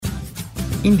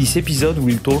In this episode,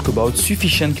 we'll talk about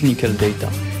sufficient clinical data.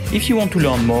 If you want to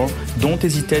learn more, don't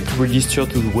hesitate to register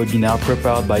to the webinar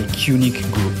prepared by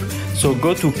QNIC Group. So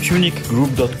go to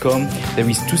qnicgroup.com. There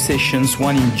is 2 sessions,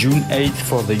 one in June 8th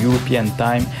for the European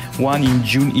time, one in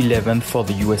June 11th for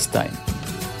the US time.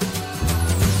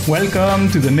 Welcome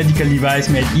to the Medical Device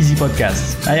Made Easy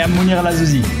podcast. I am Mounir El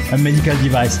Azzouzi, a medical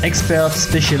device expert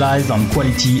specialized on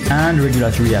quality and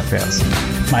regulatory affairs.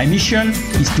 My mission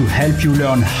is to help you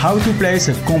learn how to place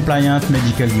a compliant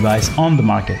medical device on the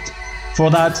market. For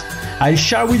that, I'll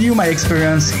share with you my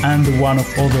experience and the one of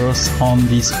others on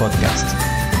this podcast.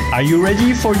 Are you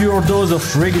ready for your dose of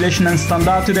regulation and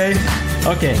standard today?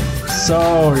 Okay,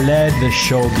 so let the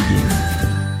show begin.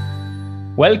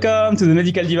 Welcome to the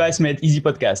Medical Device Made Easy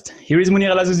podcast. Here is Mounir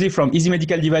El Azzouzi from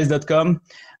easymedicaldevice.com.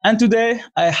 And today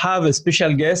I have a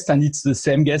special guest, and it's the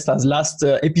same guest as last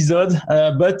episode,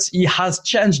 but he has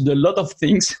changed a lot of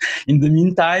things in the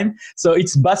meantime. So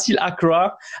it's Basile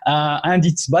Accra, and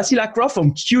it's Basile Accra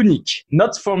from QNIC,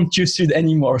 not from QSUD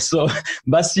anymore. So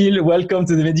Basile, welcome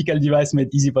to the Medical Device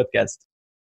Made Easy podcast.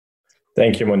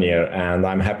 Thank you, Mounir, and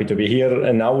I'm happy to be here.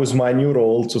 And now with my new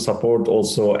role to support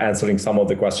also answering some of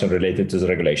the questions related to the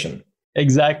regulation.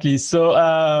 Exactly.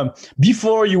 So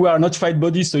before you were a notified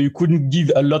body, so you couldn't give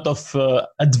a lot of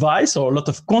advice or a lot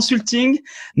of consulting.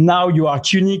 Now you are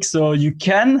QNIC, so you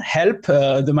can help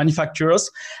the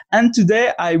manufacturers. And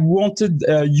today I wanted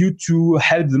you to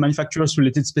help the manufacturers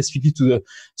related specifically to the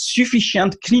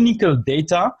sufficient clinical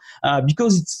data,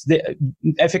 because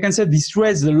if I can say, this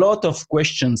raises a lot of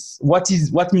questions. What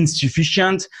means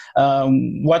sufficient?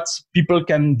 What people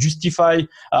can justify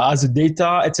as a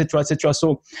data, etc., etc.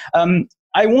 So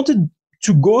I wanted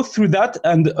to go through that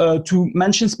and to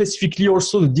mention specifically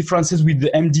also the differences with the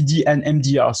MDD and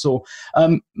MDR. So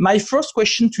my first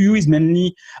question to you is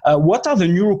mainly, what are the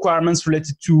new requirements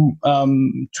related to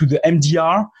the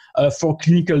MDR for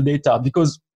clinical data?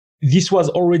 Because this was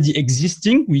already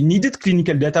existing. We needed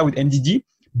clinical data with MDD,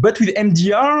 but with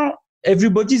MDR,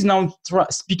 everybody is now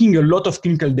speaking a lot of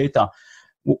clinical data.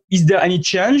 Is there any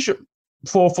change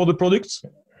for the products?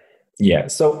 Yeah,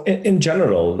 so in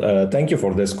general, thank you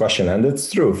for this question. And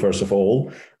it's true, first of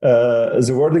all,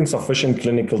 the wording sufficient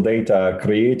clinical data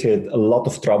created a lot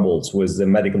of troubles with the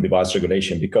medical device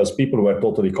regulation because people were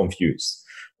totally confused.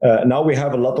 Now we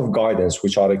have a lot of guidance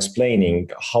which are explaining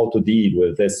how to deal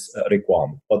with this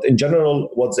requirement. But in general,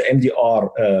 what the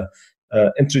MDR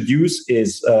introduced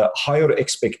is a higher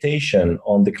expectation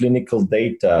on the clinical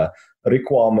data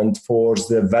requirement for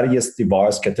the various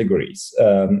device categories,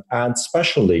 and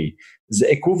especially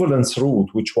the equivalence route,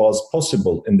 which was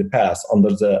possible in the past under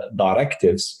the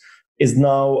directives, is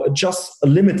now just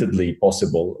limitedly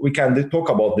possible. We can talk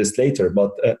about this later,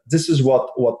 but this is what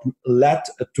led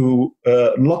to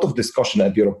a lot of discussion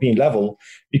at the European level,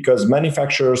 because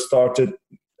manufacturers started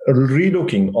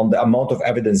relooking on the amount of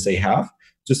evidence they have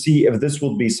to see if this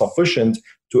would be sufficient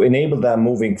to enable them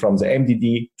moving from the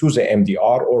MDD to the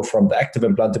MDR, or from the Active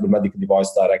Implantable Medical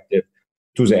Device Directive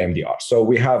to the MDR. So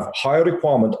we have higher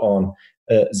requirement on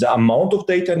the amount of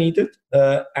data needed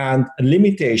and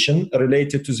limitation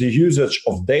related to the usage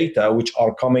of data which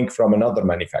are coming from another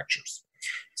manufacturers.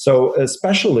 So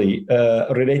especially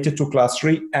related to Class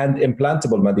 3 and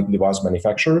implantable medical device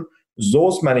manufacturer,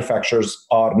 those manufacturers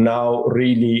are now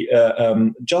really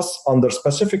just under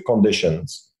specific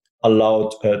conditions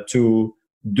allowed to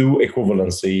do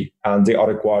equivalency, and they are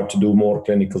required to do more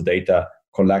clinical data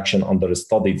collection under a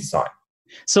study design.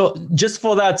 So just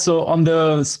for that, so on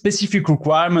the specific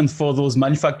requirement for those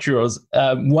manufacturers,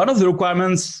 one of the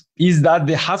requirements is that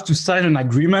they have to sign an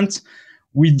agreement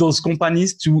with those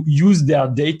companies to use their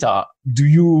data. Do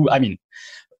you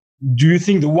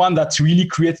think the one that really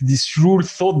created this rule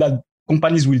thought that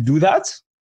companies will do that?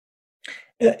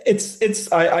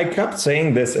 I kept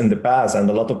saying this in the past, and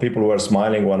a lot of people were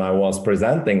smiling when I was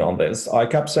presenting on this. I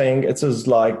kept saying it is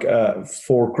like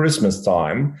for Christmas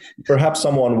time, perhaps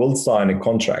someone will sign a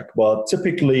contract, but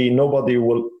typically nobody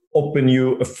will open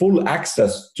you a full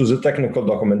access to the technical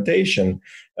documentation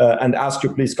and ask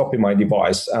you, please copy my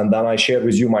device. And then I share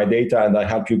with you my data and I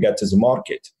help you get to the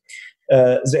market.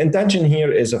 The intention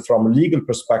here is from a legal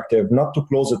perspective, not to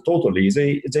close it totally.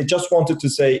 They just wanted to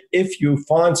say, if you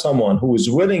find someone who is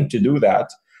willing to do that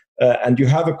and you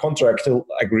have a contractual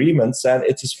agreement, then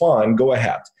it is fine, go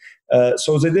ahead.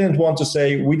 So they didn't want to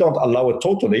say, we don't allow it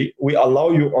totally. We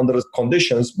allow you under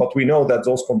conditions, but we know that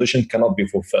those conditions cannot be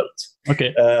fulfilled.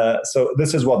 Okay. So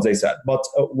this is what they said. But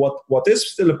what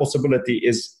is still a possibility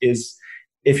is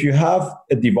if you have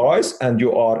a device and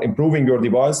you are improving your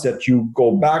device, that you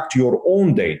go back to your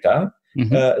own data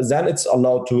then it's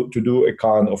allowed to do a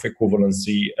kind of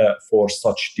equivalency for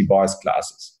such device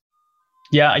classes.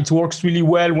 Yeah, it works really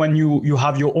well when you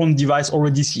have your own device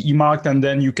already CE marked, and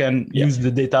then you can use the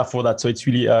data for that. So it's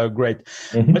really great.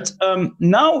 But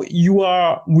now we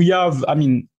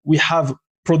have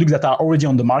products that are already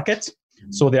on the market.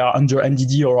 So they are under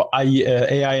MDD or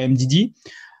AI MDD.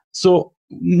 So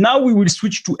now we will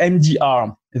switch to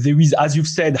MDR. There is, as you've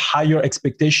said, higher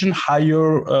expectation,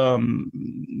 higher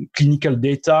clinical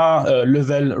data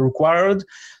level required.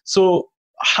 So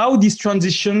how this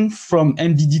transition from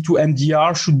MDD to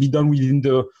MDR should be done within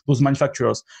those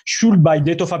manufacturers? Should by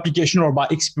date of application or by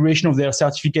expiration of their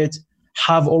certificate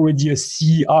have already a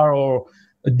CR or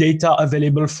a data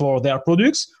available for their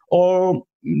products? Or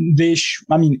do they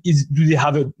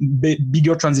have a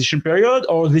bigger transition period,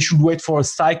 or they should wait for a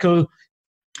cycle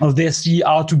of their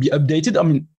CR to be updated? I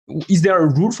mean, is there a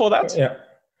rule for that? Yeah.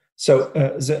 So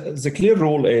the clear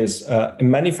rule is a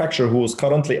manufacturer who is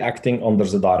currently acting under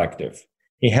the directive,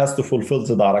 he has to fulfill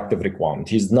the directive requirement.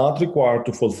 He's not required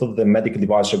to fulfill the medical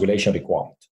device regulation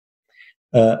requirement.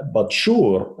 But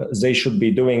sure, they should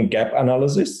be doing gap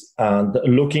analysis and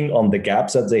looking on the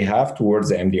gaps that they have towards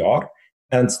the MDR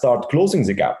and start closing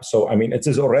the gap. So, I mean, it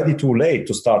is already too late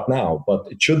to start now, but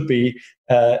it should be,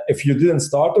 if you didn't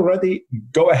start already,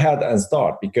 go ahead and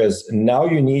start, because now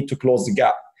you need to close the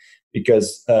gap.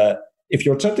 Because if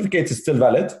your certificate is still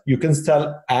valid, you can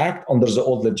still act under the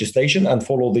old legislation and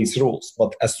follow these rules.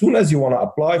 But as soon as you want to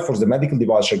apply for the medical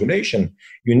device regulation,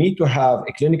 you need to have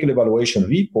a clinical evaluation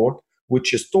report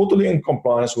which is totally in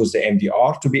compliance with the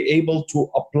MDR to be able to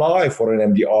apply for an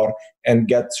MDR and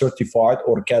get certified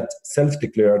or get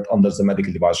self-declared under the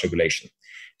medical device regulation.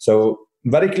 So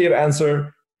very clear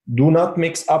answer, do not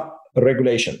mix up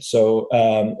regulation. So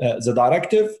the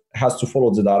directive has to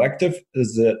follow the directive.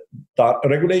 The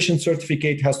regulation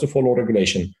certificate has to follow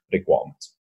regulation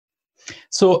requirements.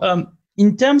 So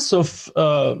in terms of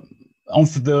the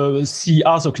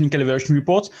CERs or clinical evaluation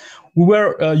reports, we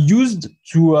were used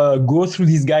to go through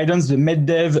this guidance, the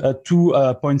MedDev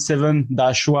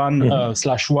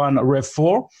 2.7-1/1 Rev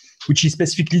 4, which is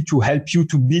specifically to help you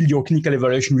to build your clinical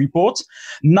evaluation report.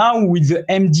 Now with the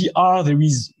MDR, there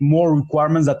is more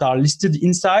requirements that are listed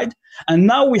inside. And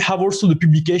now we have also the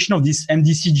publication of this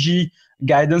MDCG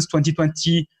guidance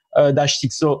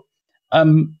 2020-6. So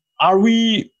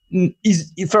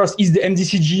is the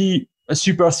MDCG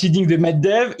superseding the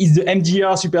MedDev? Is the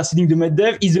MDR superseding the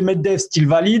MedDev? Is the MedDev still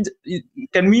valid?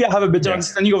 Can we have a better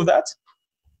understanding of that?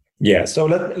 Yeah, so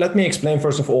let me explain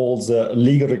first of all the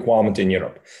legal requirement in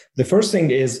Europe. The first thing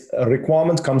is a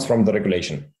requirement comes from the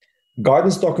regulation.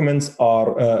 Guidance documents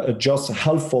are just a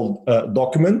helpful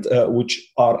document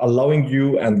which are allowing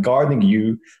you and guiding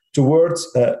you towards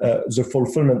the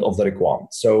fulfillment of the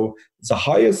requirement. So the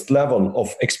highest level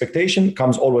of expectation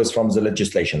comes always from the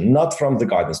legislation, not from the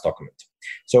guidance document.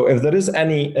 So if there is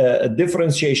any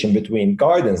differentiation between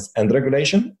guidance and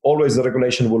regulation, always the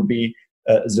regulation will be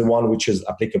the one which is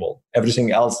applicable.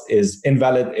 Everything else is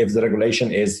invalid if the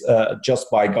regulation is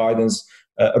just by guidance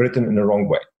written in the wrong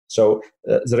way. So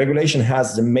the regulation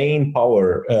has the main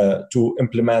power to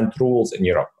implement rules in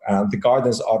Europe, and the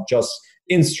guidance are just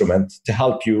instrument to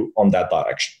help you on that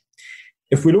direction.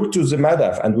 If we look to the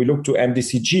MedDev and we look to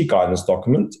MDCG guidance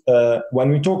document, when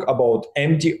we talk about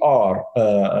MDR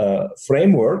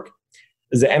framework,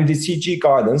 the MDCG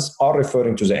guidance are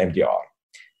referring to the MDR.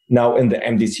 Now, in the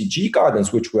MDCG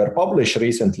guidance, which were published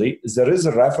recently, there is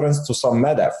a reference to some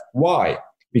MedDev. Why?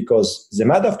 Because the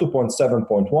MedDev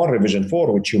 2.7.1 revision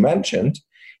 4, which you mentioned,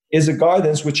 is a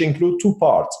guidance which includes two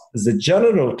parts: the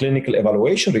general clinical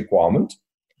evaluation requirement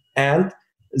and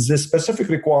the specific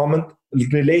requirement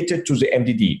related to the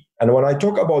MDD. And when I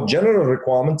talk about general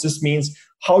requirements, this means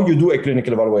how you do a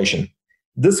clinical evaluation.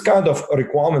 This kind of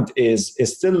requirement is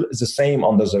still the same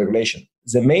under the regulation.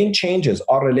 The main changes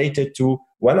are related to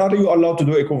when are you allowed to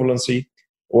do equivalency,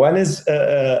 when is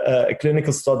a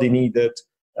clinical study needed,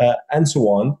 and so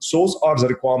on. Those are the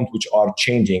requirements which are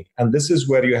changing. And this is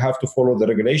where you have to follow the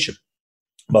regulation.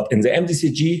 But in the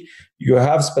MDCG, you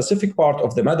have specific part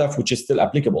of the MedDev which is still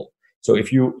applicable. So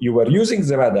if you were using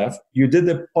the MedDev, you did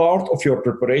a part of your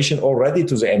preparation already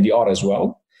to the MDR as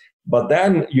well. But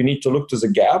then you need to look to the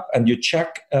gap and you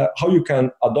check how you can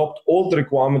adopt all the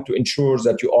requirements to ensure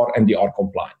that you are MDR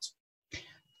compliant.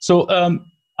 So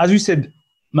as you said,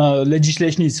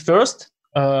 legislation is first.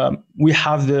 We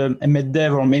have the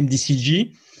MedDev or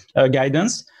MDCG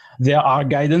guidance. There are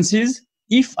guidances.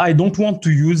 If I don't want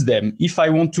to use them, if I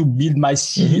want to build my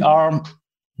CER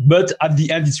but at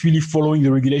the end, it's really following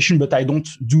the regulation, but I don't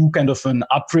do kind of an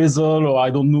appraisal, or I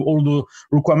don't know all the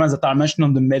requirements that are mentioned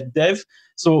on the MedDev.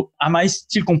 So am I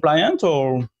still compliant,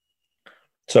 or?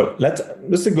 So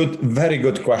this is a very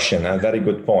good question and very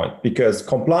good point, because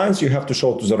compliance you have to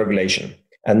show to the regulation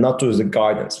and not to the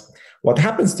guidance. What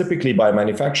happens typically by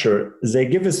manufacturer, they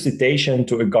give a citation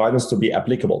to a guidance to be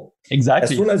applicable.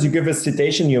 Exactly. As soon as you give a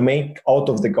citation, you make out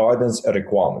of the guidance a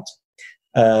requirement,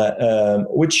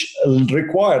 which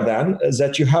require then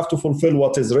that you have to fulfill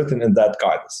what is written in that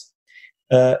guidance.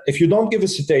 If you don't give a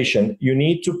citation, you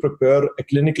need to prepare a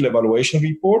clinical evaluation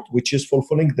report, which is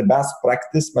fulfilling the best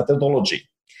practice methodology.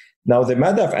 Now, the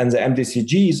MEDEF and the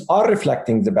MDCGs are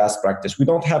reflecting the best practice. We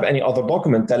don't have any other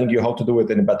document telling you how to do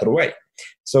it in a better way.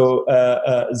 So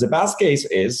the best case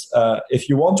is if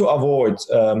you want to avoid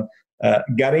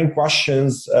getting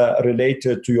questions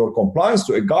related to your compliance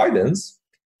to a guidance,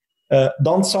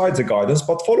 don't cite the guidance,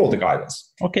 but follow the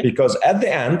guidance. Okay. Because at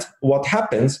the end, what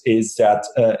happens is that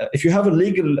if you have a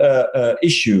legal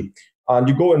issue and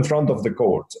you go in front of the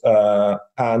court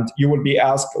and you will be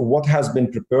asked what has been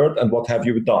prepared and what have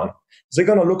you done, they're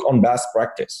going to look on best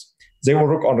practice. They will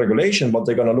look on regulation, but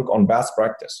they're going to look on best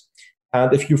practice.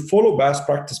 And if you follow best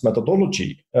practice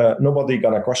methodology, nobody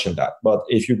going to question that. But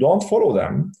if you don't follow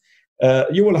them,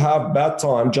 you will have bad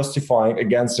time justifying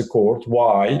against the court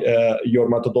why your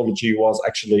methodology was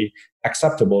actually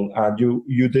acceptable and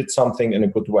you did something in a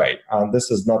good way. And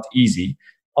this is not easy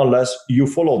unless you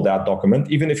follow that document,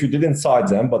 even if you didn't cite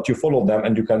them, but you follow them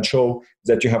and you can show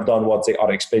that you have done what they are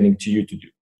explaining to you to do.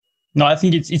 No, I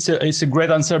think it's a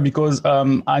great answer, because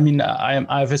I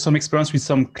have some experience with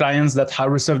some clients that have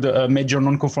received a major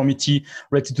non-conformity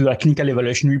related to their clinical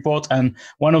evaluation report, and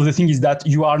one of the things is that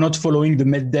you are not following the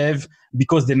MedDev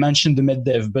because they mentioned the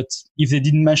MedDev, but if they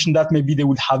didn't mention that, maybe they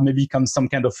would have some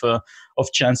kind of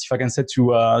chance, if I can say,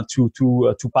 to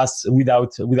pass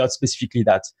without specifically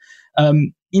that.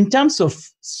 In terms of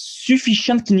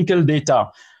sufficient clinical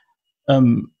data,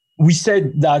 we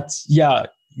said that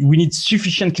we need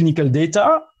sufficient clinical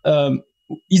data.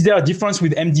 Is there a difference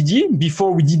with MDD?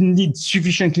 Before we didn't need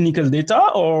sufficient clinical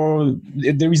data, or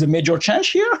there is a major change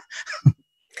here?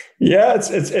 Yeah,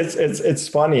 it's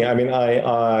funny. I mean,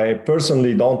 I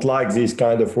personally don't like these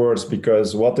kind of words,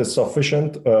 because what is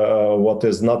sufficient, what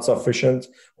is not sufficient,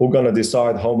 who's going to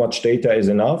decide how much data is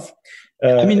enough?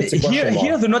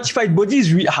 Here the notified body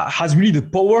has really the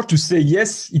power to say,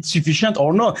 yes, it's sufficient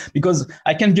or no, because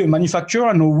I can be a manufacturer,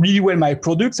 I know really well my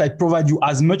products, I provide you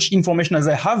as much information as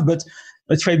I have, but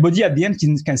notified body at the end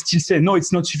can still say, no,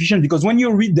 it's not sufficient. Because when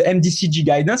you read the MDCG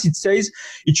guidance, it says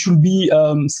it should be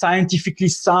scientifically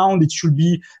sound, it should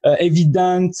be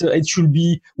evident, it should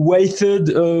be weighted,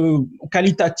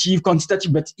 qualitative,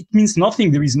 quantitative, but it means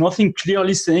nothing. There is nothing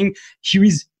clearly saying here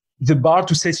is the bar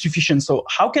to say sufficient. So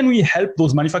how can we help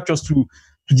those manufacturers to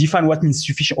define what means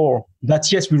sufficient, or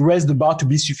that, yes, we raise the bar to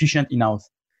be sufficient enough?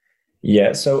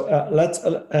 Yeah, so let's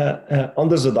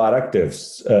under the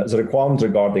directives, the requirement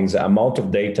regarding the amount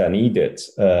of data needed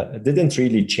didn't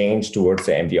really change towards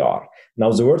the MDR.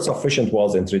 Now, the word sufficient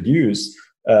was introduced,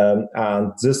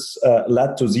 and this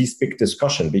led to this big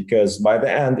discussion, because by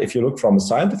the end, if you look from a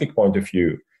scientific point of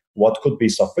view, what could be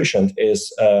sufficient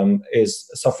is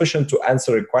sufficient to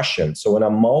answer a question. So an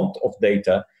amount of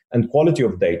data and quality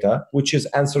of data, which is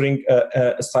answering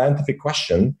a scientific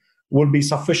question, will be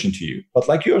sufficient to you. But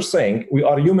like you're saying, we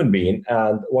are human beings,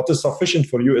 and what is sufficient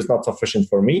for you is not sufficient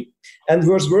for me, and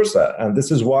vice versa. And this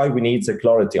is why we need the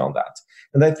clarity on that.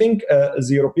 And I think the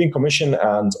European Commission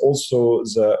and also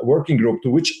the working group to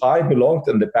which I belonged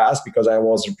in the past, because I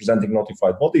was representing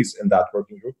notified bodies in that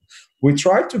working group, we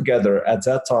tried together at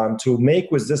that time to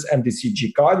make with this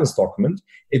MDCG guidance document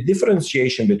a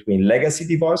differentiation between legacy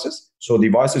devices, so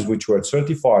devices which were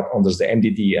certified under the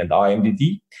MDD and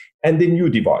IMDD, and the new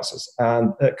devices,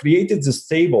 and created this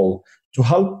table to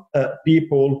help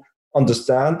people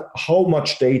understand how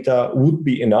much data would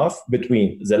be enough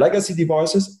between the legacy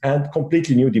devices and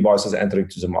completely new devices entering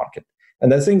to the market.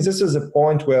 And I think this is a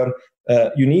point where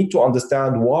you need to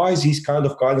understand why these kind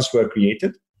of guidance were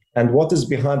created and what is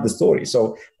behind the story.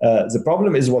 So the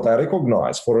problem is what I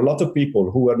recognize for a lot of people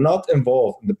who were not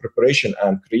involved in the preparation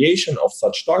and creation of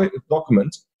such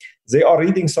documents, they are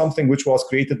reading something which was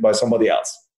created by somebody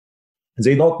else.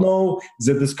 They don't know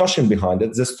the discussion behind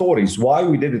it, the stories, why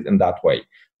we did it in that way,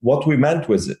 what we meant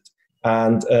with it.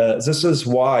 And this is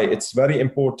why it's very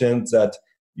important that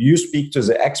you speak to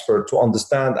the expert to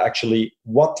understand actually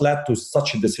what led to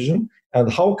such a decision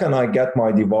and how can I get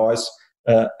my device,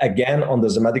 again, under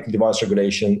the medical device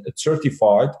regulation,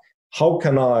 certified. How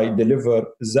can I deliver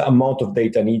the amount of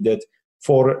data needed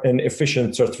for an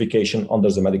efficient certification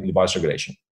under the medical device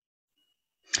regulation?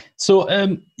 So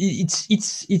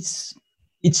it's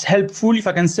helpful, if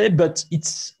I can say, but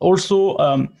it's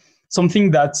also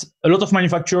something that a lot of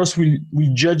manufacturers will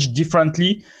judge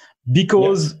differently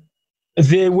because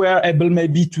they were able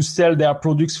maybe to sell their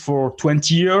products for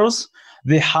 20 years.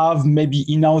 They have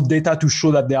maybe enough data to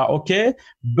show that they are okay.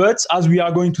 But as we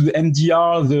are going to the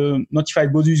MDR, the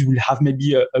notified bodies will have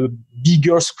maybe a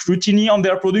bigger scrutiny on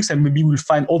their products and maybe will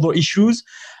find other issues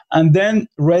and then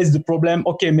raise the problem.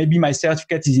 Okay, maybe my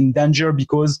certificate is in danger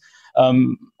because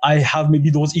I have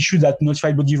maybe those issues that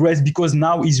notified body raised because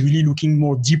now is really looking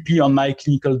more deeply on my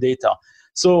clinical data.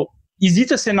 So is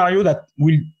it a scenario that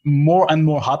will more and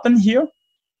more happen here?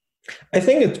 I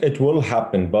think it will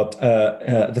happen, but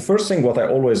the first thing what I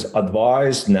always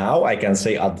advise now, I can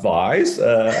say advise,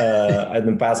 in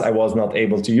the past I was not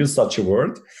able to use such a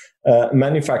word,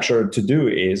 manufacturer to do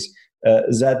is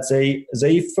that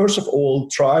they first of all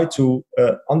try to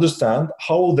understand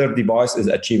how their device is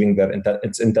achieving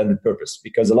its intended purpose.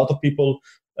 Because a lot of people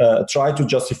try to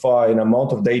justify an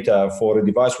amount of data for a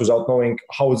device without knowing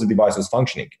how the device is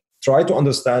functioning. Try to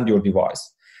understand your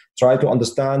device. Try to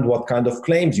understand what kind of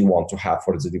claims you want to have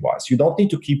for the device. You don't need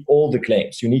to keep all the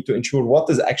claims. You need to ensure what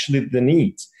is actually the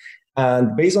needs.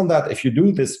 And based on that, if you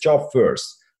do this job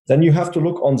first, then you have to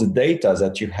look on the data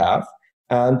that you have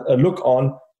and look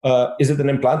on, is it an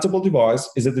implantable device?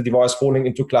 Is it a device falling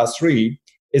into class 3?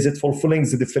 Is it fulfilling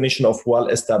the definition of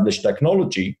well-established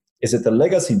technology? Is it a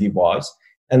legacy device?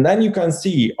 And then you can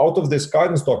see out of this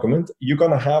guidance document, you're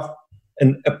going to have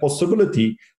a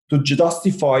possibility to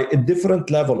justify a different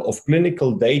level of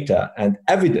clinical data and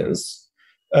evidence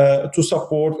to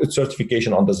support its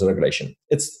certification under the regulation.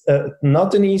 It's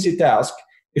not an easy task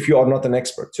if you are not an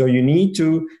expert. So you need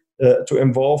to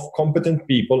involve competent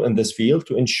people in this field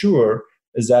to ensure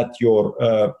that your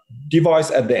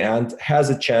device at the end has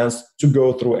a chance to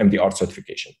go through MDR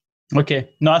certification. Okay,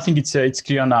 no, I think it's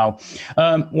clear now.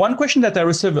 One question that I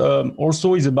received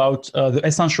also is about the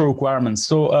essential requirements.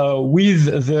 So with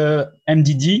the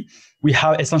MDD, we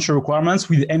have essential requirements.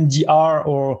 With MDR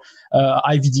or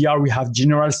IVDR, we have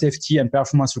general safety and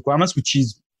performance requirements, which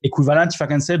is equivalent, if I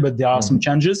can say, but there are some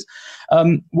changes.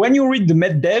 When you read the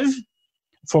MedDev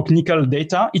for clinical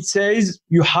data, it says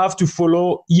you have to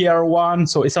follow ER1,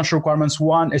 so essential requirements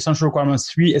 1, essential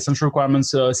requirements 3, essential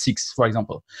requirements 6, for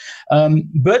example.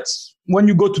 But when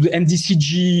you go to the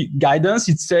MDCG guidance,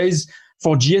 it says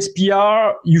for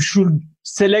GSPR, you should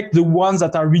select the ones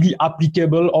that are really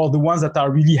applicable or the ones that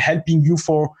are really helping you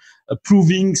for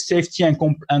proving safety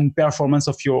and performance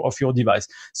of your device.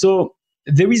 So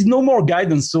there is no more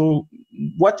guidance. So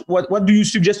what do you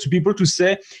suggest to people to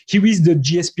say, here is the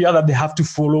GSPR that they have to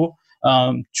follow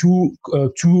to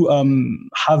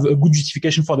have a good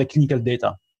justification for the clinical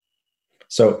data?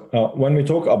 So when we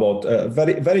talk about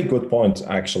very, very good point,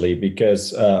 actually,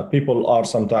 because people are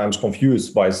sometimes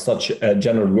confused by such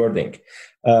general wording.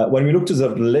 When we look to the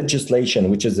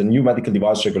legislation, which is the new medical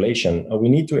device regulation, we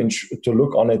need to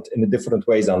look on it in a different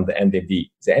ways than the NDD.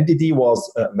 The NDD was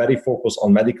very focused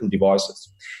on medical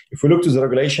devices. If we look to the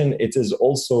regulation, it is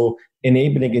also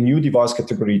enabling a new device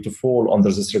category to fall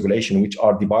under this regulation, which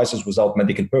are devices without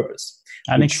medical purpose.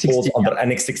 Annex 16, falls under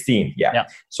Annex 16, yeah.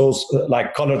 So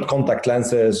like colored contact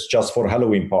lenses just for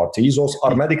Halloween parties, those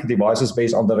are medical devices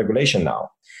based on the regulation now.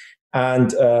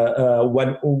 And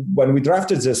when we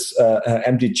drafted this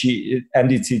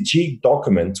MDCG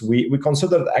document, we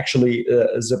considered actually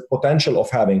the potential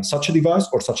of having such a device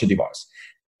or such a device.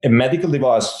 A medical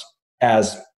device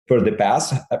as per the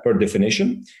PAS, per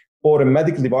definition, or a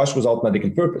medical device without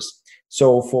medical purpose.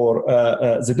 So for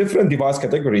the different device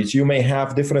categories, you may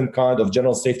have different kind of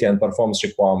general safety and performance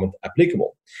requirement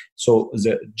applicable. So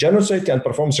the general safety and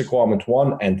performance requirement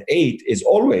 1 and 8 is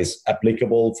always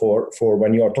applicable for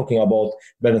when you are talking about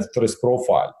benefit risk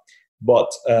profile.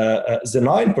 But the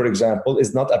 9, for example,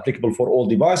 is not applicable for all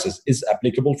devices, is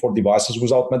applicable for devices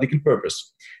without medical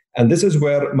purpose. And this is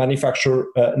where manufacturers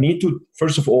need to,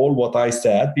 first of all, what I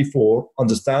said before,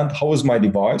 understand how is my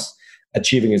device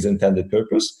achieving its intended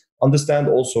purpose, understand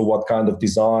also what kind of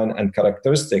design and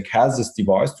characteristic has this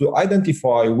device to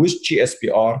identify which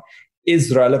GSPR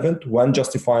is relevant when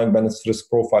justifying benefit risk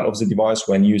profile of the device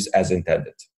when used as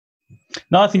intended.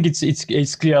 No, I think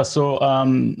it's clear. So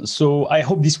so I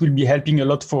hope this will be helping a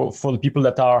lot for the people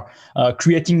that are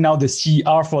creating now the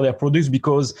CER for their products,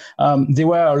 because there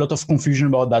were a lot of confusion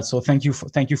about that. So thank you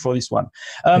for this one.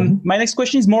 My next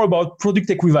question is more about product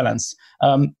equivalence.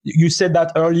 You said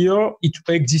that earlier it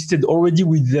existed already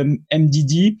with the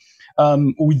MDD,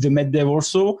 with the MedDev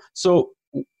also. So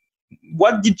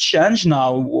what did change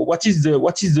now? What is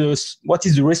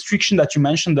the restriction that you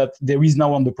mentioned that there is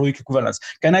now on the product equivalence?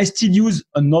 Can I still use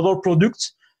another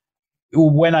product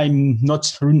when I'm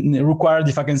not required,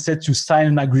 if I can say, to sign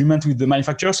an agreement with the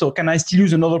manufacturer. So can I still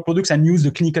use another product and use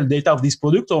the clinical data of this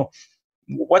product, or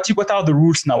what are the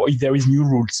rules now, if there is new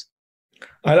rules?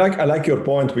 I like your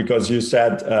point, because you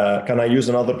said, can I use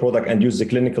another product and use the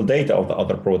clinical data of the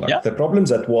other product? Yeah. The problem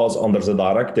that was under the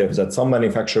directive that some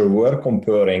manufacturers were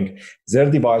comparing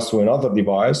their device to another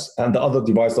device, and the other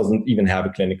device doesn't even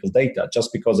have clinical data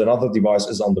just because another device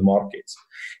is on the market.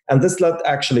 And this led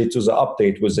actually to the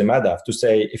update with the MEDAF to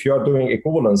say, if you are doing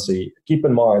equivalency, keep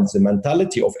in mind the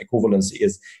mentality of equivalency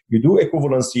is you do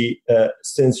equivalency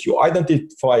since you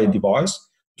identify a device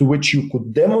to which you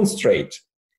could demonstrate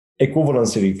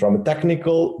equivalency from a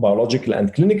technical, biological,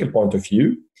 and clinical point of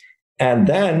view. And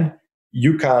then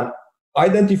you can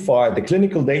identify the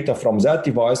clinical data from that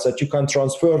device that you can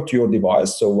transfer to your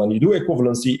device. So when you do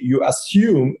equivalency, you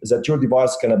assume that your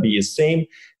device is going to be the same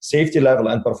safety level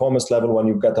and performance level when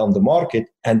you get on the market,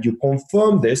 and you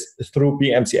confirm this through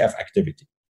PMCF activity.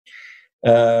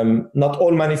 Not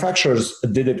all manufacturers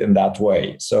did it in that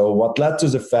way. So what led to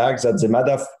the fact that the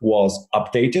MEDAF was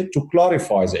updated to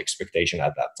clarify the expectation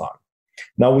at that time.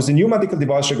 Now, with the new medical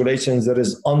device regulations, there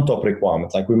is on-top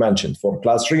requirement, like we mentioned. For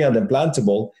class 3 and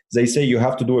implantable, they say you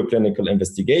have to do a clinical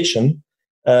investigation,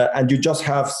 and you just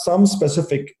have some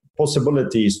specific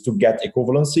possibilities to get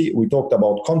equivalency. We talked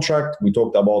about contract, we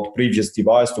talked about previous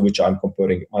device to which I'm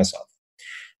comparing myself.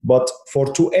 But for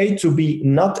 2A to be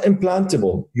not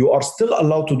implantable, you are still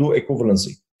allowed to do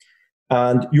equivalency.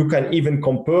 And you can even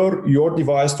compare your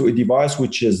device to a device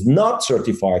which is not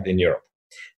certified in Europe.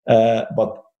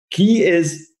 But key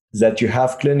is that you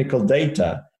have clinical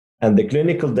data, and the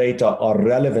clinical data are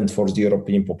relevant for the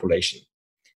European population.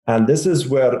 And this is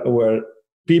where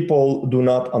people do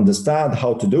not understand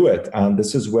how to do it. And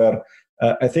this is where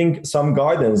I think some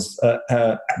guidance,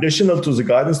 additional to the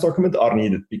guidance document, are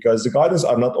needed, because the guidance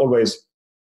are not always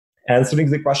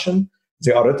answering the question.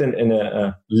 They are written in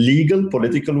a legal,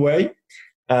 political way,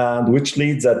 and which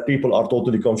leads that people are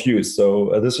totally confused.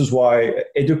 So this is why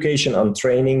education and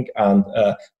training and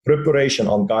preparation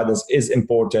on guidance is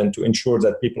important to ensure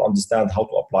that people understand how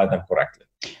to apply them correctly.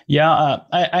 Yeah,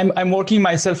 I'm working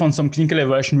myself on some clinical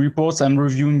evaluation reports. I'm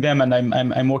reviewing them, and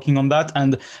I'm working on that.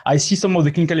 And I see some of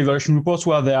the clinical evaluation reports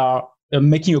where they are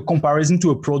making a comparison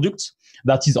to a product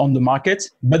that is on the market,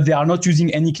 but they are not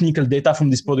using any clinical data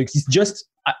from this product. It's just,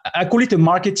 I call it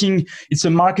it's a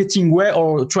marketing way,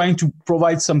 or trying to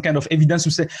provide some kind of evidence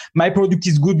to say, my product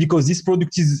is good because this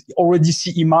product is already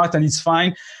CE marked and it's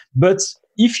fine. But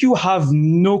if you have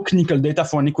no clinical data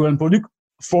for an equivalent product,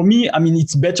 for me, I mean,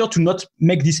 it's better to not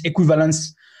make this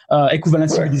equivalency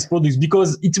with these products,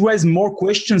 because it raises more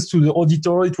questions to the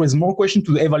auditor, it raises more questions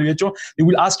to the evaluator. They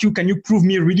will ask you, can you prove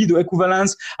me really the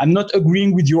equivalence? I'm not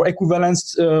agreeing with your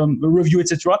equivalence review,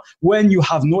 etc. When you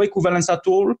have no equivalence at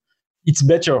all, it's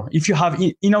better if you have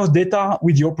enough data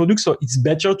with your product. So it's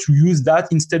better to use that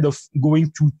instead of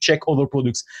going to check other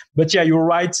products. But yeah, you're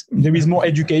right. There is more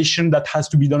education that has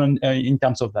to be done in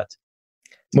terms of that.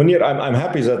 Munir, I'm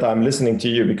happy that I'm listening to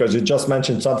you, because you just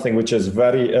mentioned something which is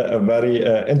very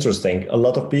interesting. A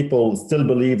lot of people still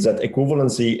believe that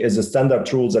equivalency is a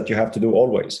standard rule that you have to do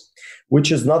always,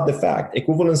 which is not the fact.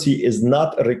 Equivalency is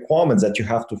not a requirement that you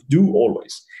have to do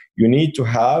always. You need to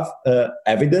have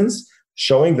evidence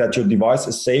showing that your device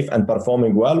is safe and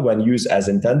performing well when used as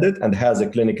intended and has a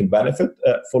clinical benefit,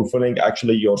 fulfilling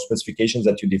actually your specifications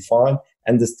that you define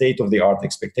and the state-of-the-art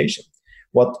expectation.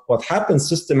 What happens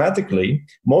systematically,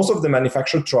 most of the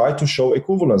manufacturers try to show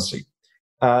equivalency.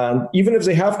 And even if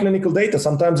they have clinical data,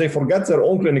 sometimes they forget their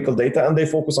own clinical data and they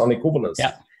focus on equivalence.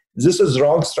 Yeah. This is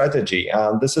wrong strategy.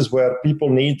 And this is where people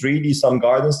need really some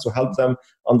guidance to help them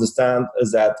understand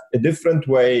that a different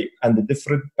way and a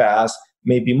different path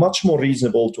may be much more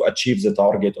reasonable to achieve the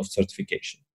target of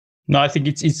certification. No, I think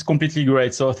it's completely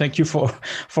great. So thank you for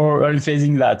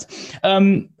emphasizing that.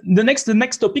 The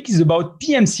next topic is about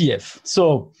PMCF.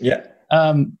 So yeah,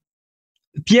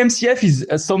 PMCF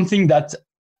is something that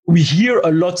we hear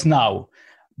a lot now.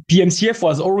 PMCF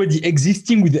was already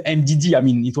existing with the MDD. I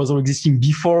mean, it was already existing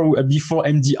before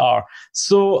MDR.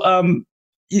 So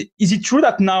is it true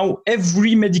that now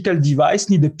every medical device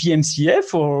needs a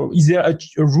PMCF, or is there a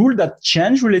rule that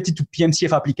changed related to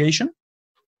PMCF application?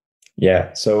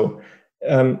 Yeah, so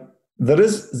there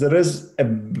is a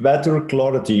better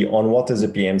clarity on what is a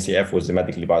PMCF with the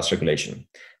medical device regulation.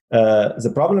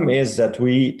 The problem is that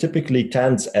we typically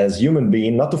tend as human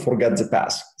beings not to forget the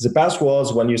past. The past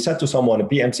was when you said to someone a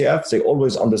PMCF, they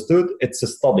always understood it's a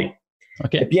study.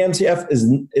 Okay. A PMCF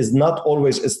is not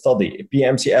always a study. A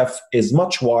PMCF is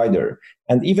much wider.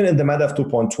 And even in the MEDEF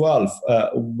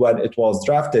 2.12, when it was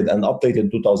drafted and updated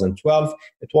in 2012,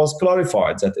 it was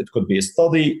clarified that it could be a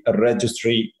study, a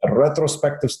registry, a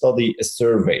retrospective study, a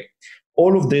survey.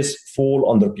 All of this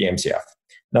fall under PMCF.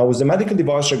 Now, with the medical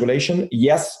device regulation,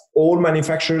 yes, all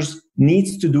manufacturers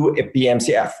need to do a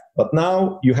PMCF. But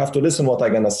now you have to listen what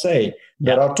I'm going to say.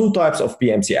 There are two types of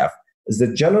PMCF.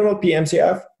 The general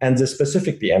PMCF and the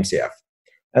specific PMCF.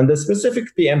 And the specific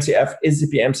PMCF is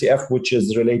the PMCF which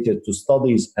is related to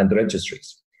studies and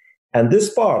registries. And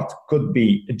this part could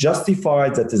be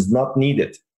justified that is not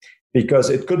needed, because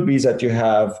it could be that you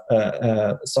have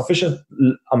a sufficient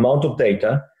amount of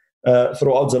data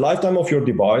throughout the lifetime of your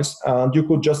device, and you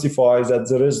could justify that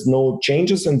there is no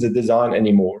changes in the design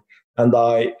anymore, and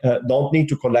I don't need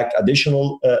to collect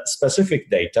additional specific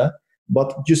data,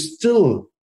 but you still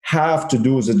have to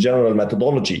do the general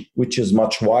methodology, which is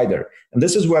much wider. And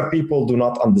this is where people do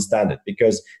not understand it,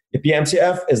 because the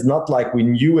PMCF is not like we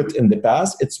knew it in the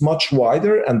past. It's much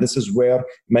wider, and this is where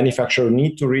manufacturers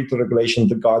need to read the regulation,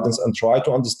 the guidance, and try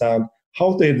to understand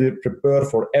how they prepare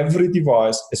for every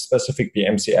device a specific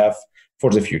PMCF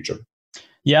for the future.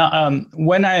 Yeah,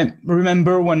 when I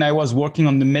remember when I was working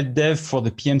on the MedDev for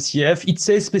the PMCF, it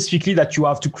says specifically that you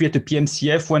have to create a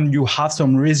PMCF when you have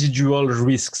some residual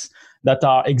risks that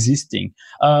are existing.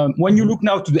 When you look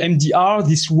now to the MDR,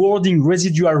 this wording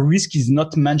residual risk is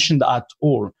not mentioned at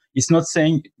all. It's not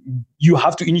saying you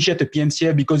have to initiate a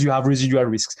PMCF because you have residual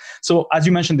risks. So as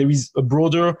you mentioned, there is a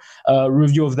broader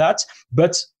review of that.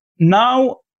 But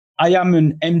now I am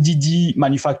an MDD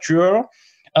manufacturer.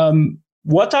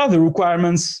 What are the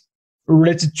requirements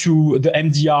related to the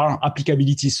MDR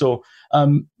applicability? So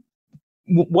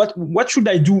what should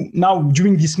I do now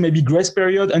during this maybe grace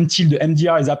period until the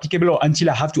MDR is applicable or until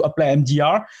I have to apply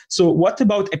MDR? So what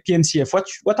about a PMCF?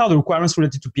 What are the requirements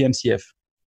related to PMCF?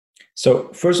 So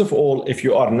first of all, if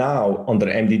you are now under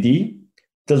MDD,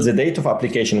 till the date of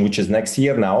application, which is next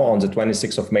year now on the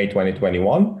 26th of May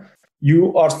 2021,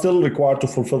 you are still required to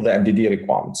fulfill the MDD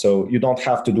requirement. So you don't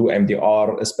have to do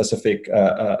MDR specific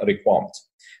requirement.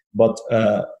 But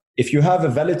if you have a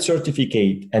valid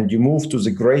certificate and you move to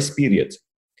the grace period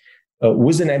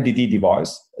with an MDD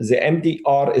device, the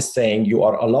MDR is saying you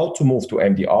are allowed to move to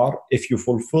MDR if you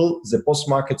fulfill the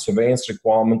post-market surveillance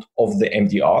requirement of the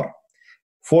MDR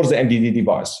for the MDD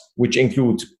device, which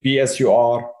includes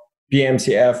PSUR,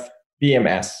 PMCF,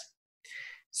 PMS.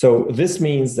 So this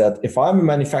means that if I'm a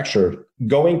manufacturer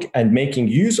going and making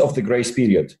use of the grace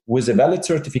period with a valid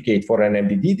certificate for an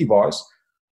MDD device,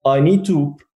 I need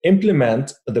to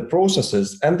implement the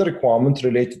processes and the requirement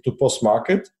related to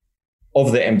post-market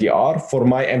of the MDR for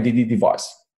my MDD device.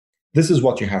 This is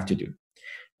what you have to do.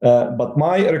 But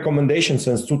my recommendation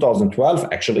since 2012,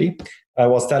 actually, I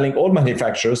was telling all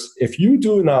manufacturers, if you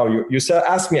do now, you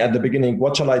asked me at the beginning,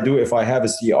 what shall I do if I have a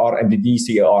CR, MDD,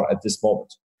 CR at this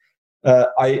moment?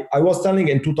 I was telling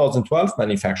in 2012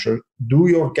 manufacturer, do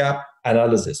your gap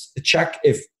analysis. Check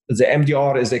if the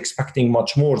MDR is expecting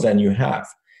much more than you have.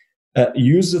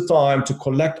 Use the time to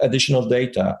collect additional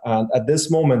data. And at this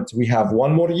moment, we have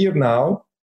one more year now,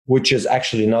 which is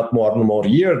actually not one more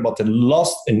year, but a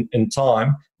loss in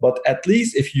time. But at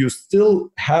least if you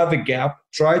still have a gap,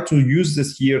 try to use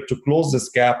this year to close this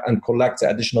gap and collect the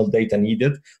additional data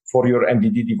needed for your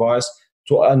MDD device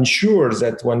to ensure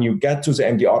that when you get to the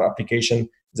MDR application,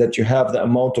 that you have the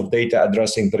amount of data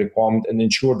addressing the requirement and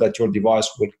ensure that your device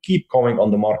will keep going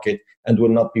on the market and will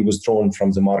not be withdrawn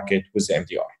from the market with the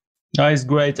MDR. That is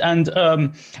great, and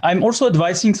I'm also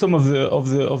advising some of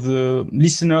the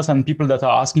listeners and people that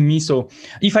are asking me. So,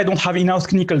 if I don't have enough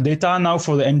clinical data now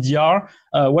for the MDR,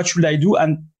 what should I do?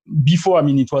 And before, I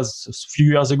mean, it was a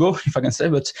few years ago, if I can say,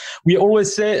 but we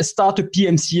always say start a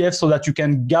PMCF so that you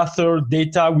can gather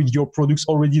data with your products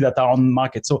already that are on the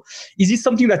market. So, is this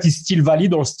something that is still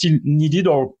valid or still needed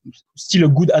or still a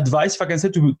good advice, if I can say,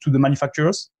 to the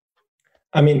manufacturers?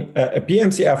 I mean, a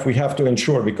PMCF we have to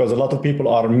ensure, because a lot of people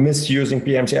are misusing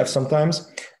PMCF sometimes.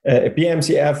 A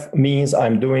PMCF means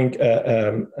I'm doing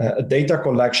a data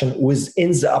collection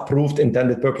within the approved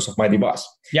intended purpose of my device.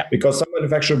 Yeah. Because some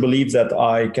manufacturer believes that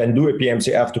I can do a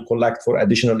PMCF to collect for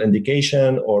additional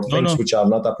indication or things which are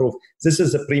not approved. This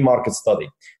is a pre-market study.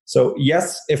 So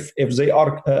yes, if they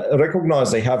are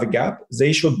recognize they have a gap,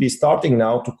 they should be starting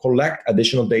now to collect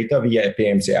additional data via a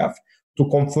PMCF to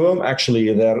confirm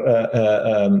actually their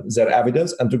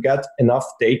evidence and to get enough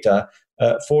data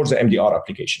for the MDR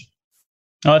application.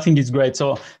 I think it's great.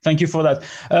 So thank you for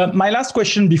that. My last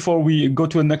question before we go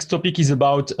to the next topic is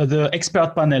about the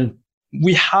expert panel.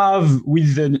 we have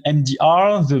with the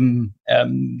MDR,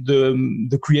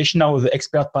 the creation now of the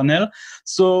expert panel.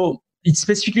 So it's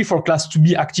specifically for class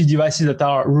 2B active devices that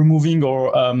are removing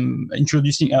or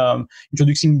introducing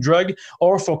drug,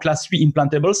 or for class 3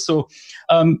 implantables. So,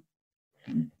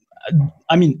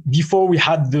 before we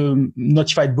had the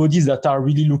notified bodies that are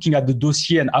really looking at the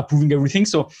dossier and approving everything.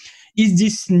 So is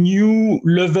this new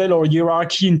level or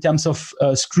hierarchy in terms of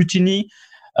scrutiny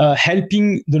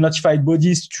helping the notified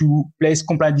bodies to place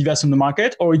compliant device on the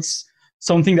market, or it's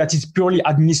something that is purely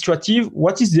administrative?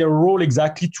 What is their role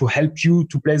exactly to help you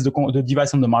to place the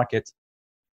device on the market?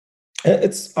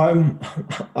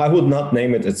 I would not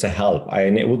name it it's a help.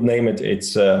 I would name it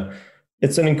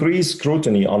it's an increased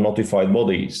scrutiny on notified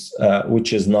bodies,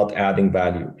 which is not adding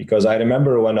value. Because I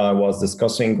remember when I was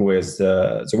discussing with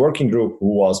the working group who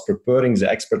was preparing the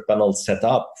expert panel set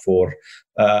up for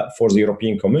the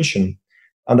European Commission,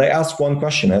 and I asked one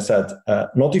question. I said,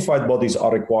 notified bodies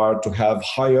are required to have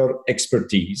higher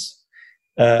expertise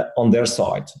on their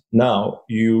side. Now,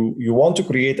 you want to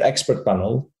create expert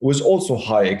panel with also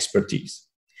high expertise.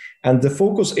 And the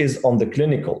focus is on the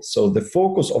clinical. So the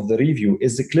focus of the review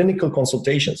is the clinical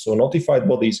consultation. So notified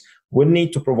bodies will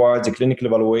need to provide the clinical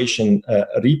evaluation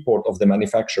report of the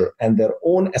manufacturer and their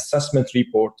own assessment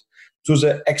report to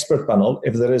the expert panel.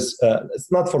 If there is,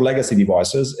 it's not for legacy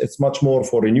devices, it's much more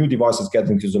for new devices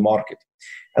getting to the market.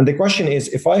 And the question is,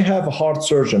 if I have a heart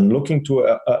surgeon looking to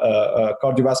a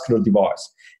cardiovascular device,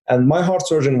 and my heart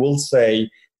surgeon will say,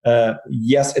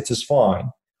 yes, it is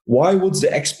fine, why would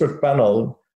the expert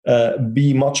panel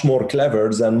be much more clever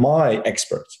than my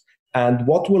experts? And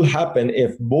what will happen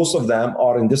if both of them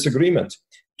are in disagreement?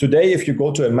 Today, if you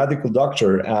go to a medical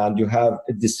doctor and you have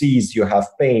a disease, you have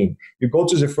pain, you go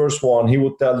to the first one, he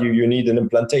will tell you need an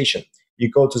implantation. You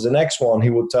go to the next one, he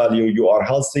will tell you are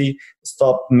healthy,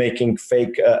 stop making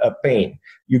fake pain.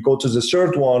 You go to the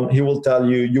third one, he will tell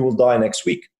you will die next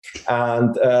week.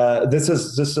 And this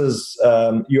is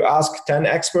you ask 10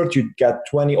 experts, you get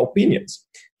 20 opinions.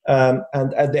 And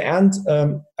at the end,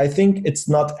 I think it's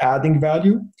not adding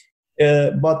value,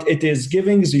 but it is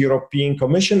giving the European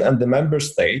Commission and the member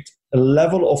state a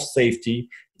level of safety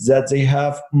that they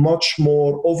have much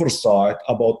more oversight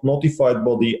about notified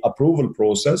body approval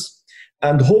process.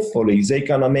 And hopefully they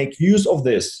can make use of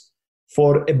this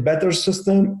for a better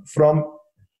system from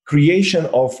creation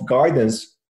of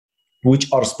guidance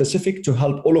which are specific to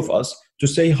help all of us to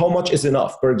say how much is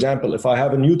enough. For example, if I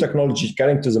have a new technology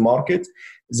getting to the market,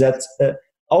 that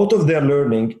out of their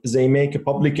learning, they make a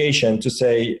publication to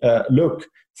say, look,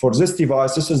 for this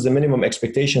device, this is the minimum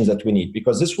expectations that we need,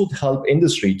 because this would help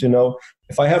industry to know,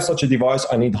 if I have such a device,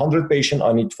 I need 100 patients,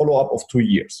 I need follow-up of 2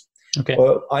 years. Okay.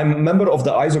 I'm a member of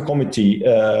the ISO committee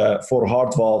for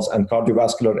heart valves and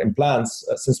cardiovascular implants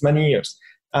since many years.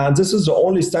 And this is the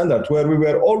only standard where we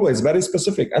were always very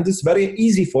specific. And it's very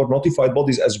easy for notified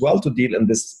bodies as well to deal in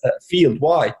this field.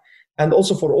 Why? And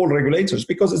also for all regulators,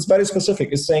 because it's very specific.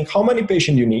 It's saying how many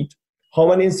patients you need, how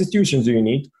many institutions do you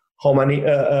need, how many,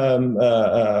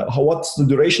 what's the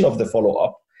duration of the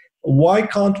follow-up. Why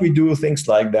can't we do things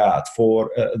like that for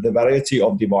the variety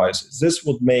of devices? This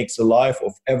would make the life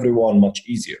of everyone much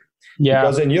easier. Yeah.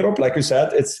 Because in Europe, like you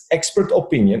said, it's expert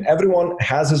opinion. Everyone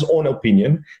has his own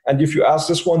opinion. And if you ask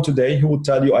this one today, he would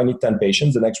tell you, I need 10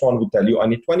 patients. The next one would tell you, I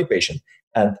need 20 patients.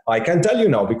 And I can tell you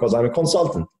now because I'm a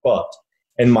consultant. But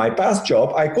in my past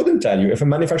job, I couldn't tell you. If a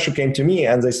manufacturer came to me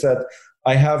and they said,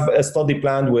 I have a study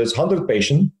planned with 100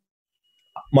 patients,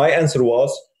 my answer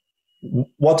was,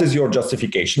 what is your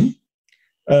justification?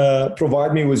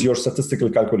 Provide me with your statistical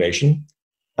calculation.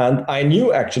 And I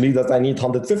knew actually that I need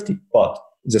 150, but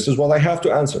this is what I have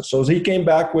to answer. So he came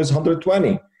back with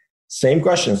 120. Same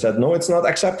question, said, no, it's not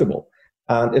acceptable.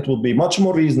 And it would be much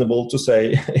more reasonable to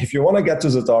say, if you want to get to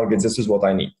the target, this is what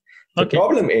I need. The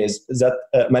problem is that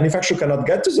manufacturer cannot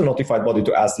get to the notified body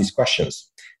to ask these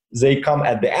questions. They come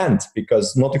at the end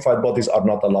because notified bodies are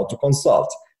not allowed to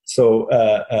consult. So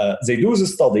they do the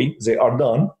study, they are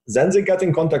done, then they get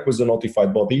in contact with the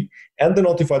notified body, and the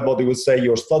notified body will say,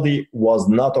 your study was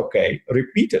not okay,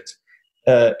 repeat it.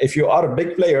 If you are a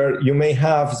big player, you may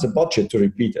have the budget to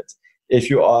repeat it. If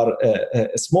you are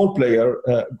a small player,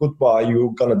 goodbye,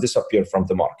 you're going to disappear from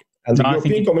the market. And the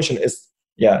European Commission is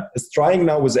trying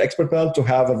now with the expert panel to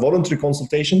have a voluntary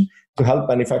consultation to help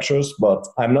manufacturers, but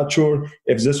I'm not sure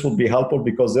if this would be helpful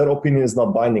because their opinion is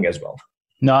not binding as well.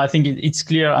 No, I think it's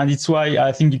clear, and it's why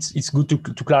I think it's good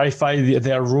to clarify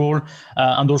their role,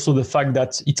 and also the fact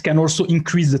that it can also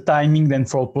increase the timing then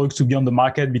for products to be on the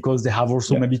market because they have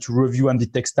also maybe to review, and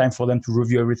it takes time for them to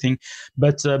review everything.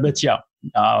 But yeah,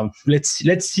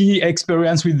 let's see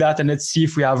experience with that, and let's see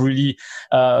if we have really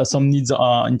some needs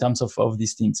in terms of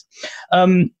these things.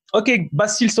 Okay,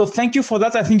 Basile, so thank you for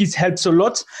that. I think it helps a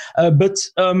lot. But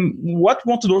what I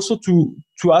wanted also to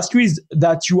ask you is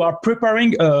that you are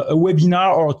preparing a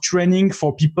webinar or training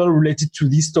for people related to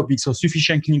this topic, so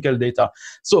sufficient clinical data.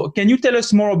 So can you tell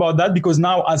us more about that? Because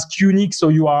now as QNIC, so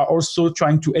you are also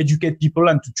trying to educate people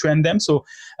and to train them. So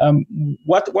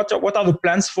what are the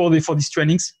plans for these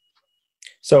trainings?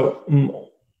 So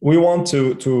we want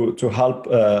to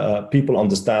help people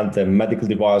understand the medical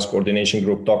device coordination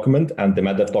group document and the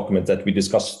MEDDEV document that we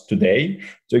discussed today,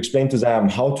 to explain to them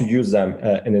how to use them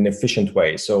in an efficient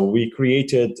way. So we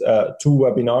created 2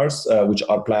 webinars, which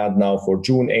are planned now for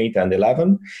June 8 and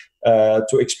 11,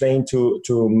 to explain to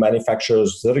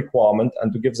manufacturers the requirement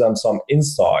and to give them some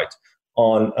insight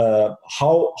on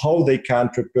how they can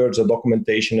prepare the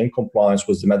documentation in compliance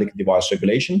with the medical device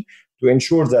regulation, to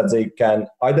ensure that they can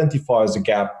identify the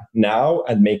gap now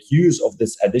and make use of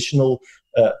this additional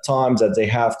time that they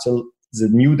have till the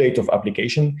new date of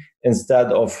application, instead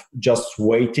of just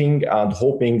waiting and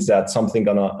hoping that something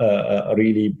gonna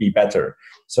really be better.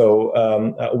 So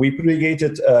we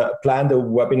planned a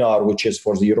webinar which is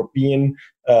for the European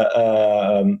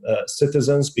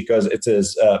citizens, because it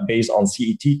is based on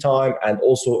CET time, and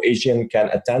also Asian can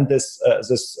attend this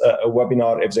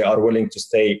webinar if they are willing to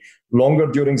stay longer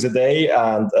during the day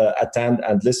and attend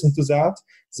and listen to that.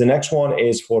 The next one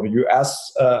is for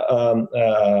US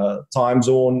time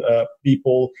zone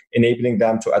people, enabling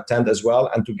them to attend as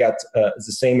well and to get the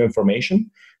same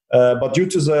information. But due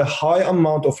to the high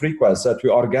amount of requests that we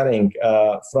are getting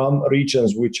from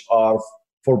regions which are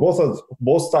for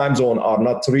both time zone are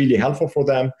not really helpful for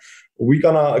them, we're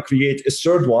gonna create a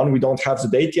third one. We don't have the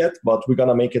date yet, but we're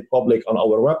gonna make it public on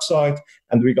our website,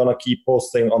 and we're gonna keep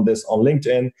posting on this on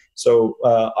LinkedIn. So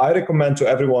I recommend to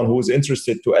everyone who is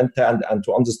interested to attend and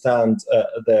to understand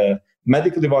the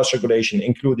medical device regulation,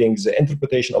 including the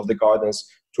interpretation of the guidance,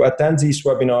 to attend these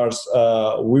webinars.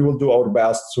 We will do our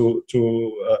best to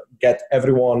get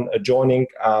everyone joining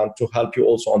and to help you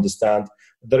also understand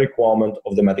the requirement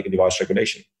of the medical device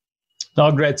regulation. Oh,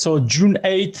 great. So June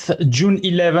 8th, June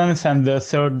 11th, and the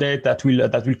third date that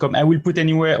will come. I will put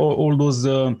anywhere all those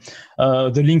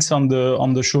the links on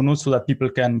the show notes so that people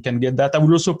can get that. I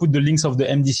will also put the links of the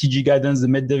MDCG guidance, the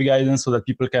MEDDEV guidance, so that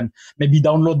people can maybe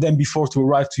download them before to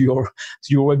arrive to your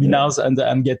webinars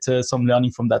and get some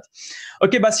learning from that.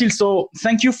 Okay, Basile. So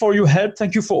thank you for your help.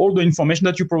 Thank you for all the information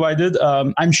that you provided.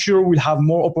 I'm sure we'll have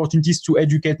more opportunities to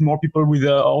educate more people with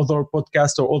other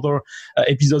podcasts or other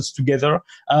episodes together.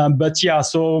 But yeah,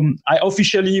 so I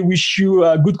officially wish you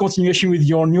a good continuation with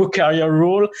your new career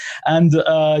role. And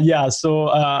so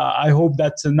I hope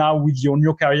that now with your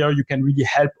new career, you can really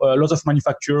help a lot of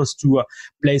manufacturers to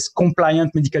place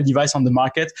compliant medical device on the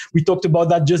market. We talked about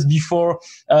that just before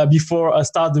I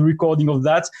start the recording of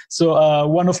that. So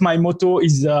one of my motto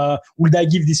is, would I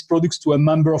give these products to a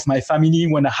member of my family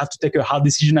when I have to take a hard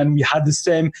decision? And we had the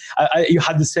same, you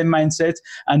had the same mindset.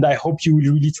 And I hope you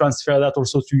will really transfer that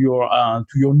also to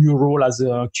your new role as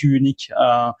a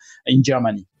QNIC in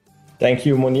Germany. Thank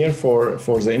you, Munir,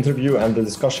 for the interview and the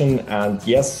discussion. And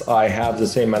yes, I have the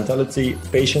same mentality,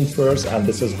 patient first, and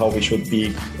this is how we should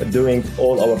be doing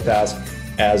all our tasks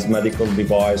as medical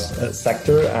device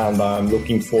sector. And I'm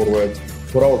looking forward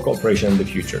for our cooperation in the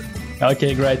future.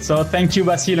 Okay, great. So thank you,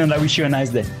 Basile, and I wish you a nice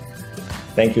day.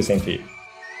 Thank you, same to you.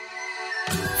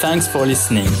 Thanks for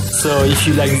listening. So if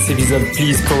you like this episode,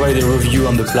 please provide a review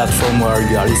on the platform where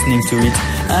you are listening to it.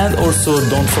 And also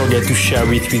don't forget to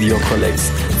share it with your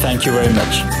colleagues. Thank you very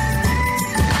much.